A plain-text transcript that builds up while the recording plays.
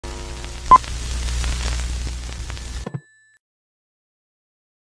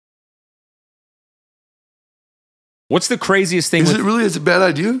What's the craziest thing? Is it really? It's a bad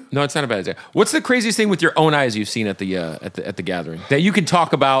idea? No, it's not a bad idea. What's the craziest thing with your own eyes you've seen at the gathering that you can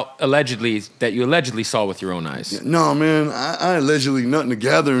talk about that you allegedly saw with your own eyes? Yeah, no, man, I allegedly nothing. The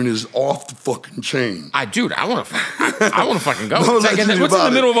gathering is off the fucking chain. Dude, I want to fucking go. No, what's in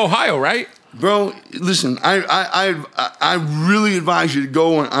the middle of Ohio, right? Bro, listen, I really advise you to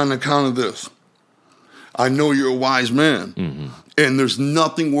go on account of this. I know you're a wise man, and there's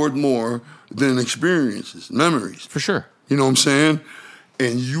nothing worth more than experiences, memories. For sure. You know what I'm saying?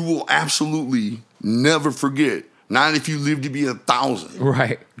 And you will absolutely never forget, not if you live to be 1,000.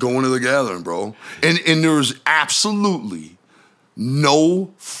 Right. Going to the gathering, bro. And there's absolutely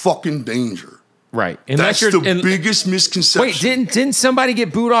no fucking danger. Right. That's the biggest misconception. Wait, didn't somebody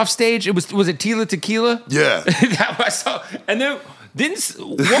get booed off stage? Was it Tila Tequila? Yeah. That I saw. And then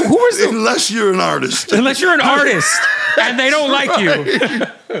who was the, unless you're an artist. Unless you're an artist and they don't like you.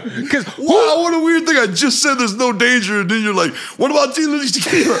 Because wow, what a weird thing. I just said there's no danger, and then you're like, what about Tila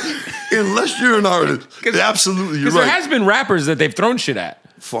Tequila? Unless you're an artist. Absolutely, you're right. Because there has been rappers that they've thrown shit at.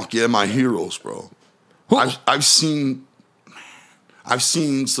 Fuck yeah, my heroes, bro. I've seen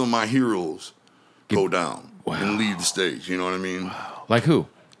some of my heroes go down and leave the stage. You know what I mean? Wow. Like who?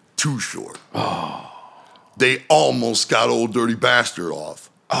 Too Short. Oh. They almost got Old Dirty Bastard off.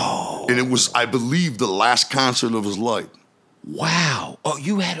 Oh. And it was, I believe, the last concert of his life. Wow. Oh,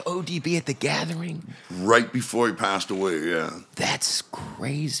 you had ODB at the gathering? Right before he passed away, yeah. That's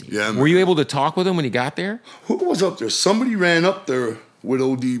crazy. Yeah, were you able to talk with him when he got there? Who was up there? Somebody ran up there with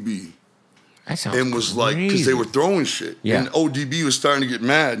ODB. That sounds and was crazy. Like, because they were throwing shit. Yeah. And ODB was starting to get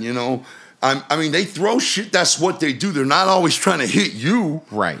mad, you know. I mean, they throw shit. That's what they do. They're not always trying to hit you.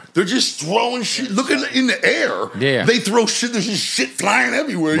 Right. They're just throwing shit. Look in the air. Yeah. They throw shit. There's just shit flying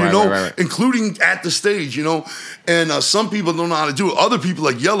everywhere, you know, right. Including at the stage, you know. And some people don't know how to do it. Other people,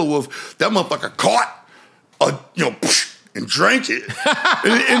 like Yellow Wolf, that motherfucker caught, and drank it,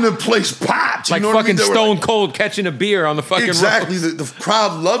 and the place popped. Like fucking Stone Cold catching a beer on the fucking exactly. The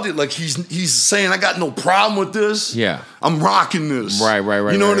crowd loved it. Like he's saying, I got no problem with this. Yeah, I'm rocking this. Right.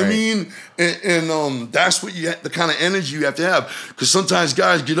 You know what I mean? And that's what the kind of energy you have to have. Because sometimes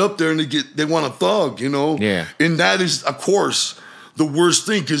guys get up there and they want to thug, you know. Yeah. And that is, of course, the worst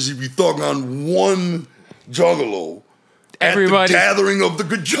thing. Because if you thug on one juggalo. Everybody, at the Gathering of the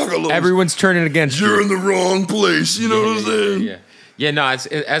Juggalos. Everyone's turning against you. You're in the wrong place. You know what I'm saying? Yeah. No,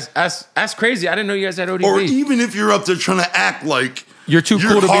 that's crazy. I didn't know you guys had ODB. Or even if you're up there trying to act like you're too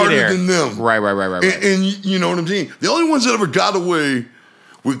cool to be there, than them. Right. And you know what I'm saying? The only ones that ever got away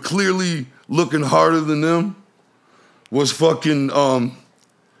with clearly looking harder than them was fucking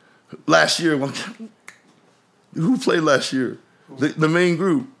last year. Who played last year? The main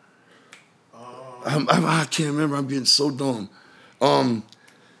group. I can't remember. I'm getting so dumb.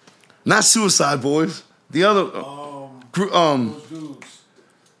 Not Suicide Boys. The other those dudes.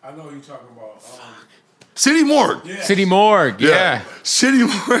 I know who you're talking about. City Morgue. Yeah. City Morgue. Yeah. City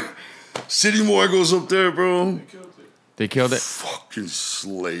Morgue. City Morgue goes up there, bro. They killed it. Fucking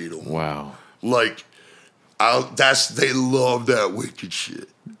slayed them. Wow. Like, they love that wicked shit.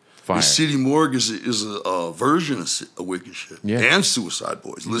 Fire. The City Morgue is a version of wicked shit. Yeah. And Suicide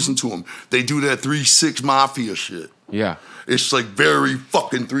Boys. Listen to them. They do that 3-6 Mafia shit. Yeah. It's like very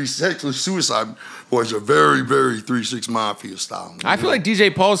fucking 3-6. Suicide Boys are very, very 3-6 Mafia style. I feel like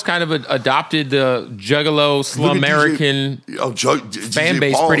DJ Paul's kind of adopted the Juggalo Slum American fan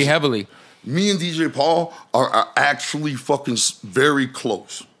base pretty heavily. Me and DJ Paul are actually fucking very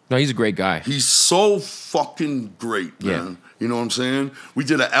close. No, he's a great guy. He's so fucking great, man. Yeah. You know what I'm saying? We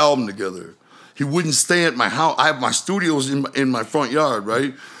did an album together. He wouldn't stay at my house. I have my studios in my front yard,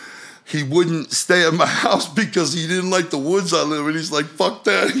 right? He wouldn't stay at my house because he didn't like the woods I live in. He's like, fuck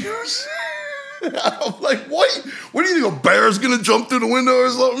that. I'm like, what? What do you think, a bear's gonna jump through the window or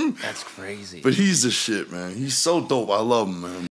something? That's crazy. But he's the shit, man. He's so dope. I love him, man.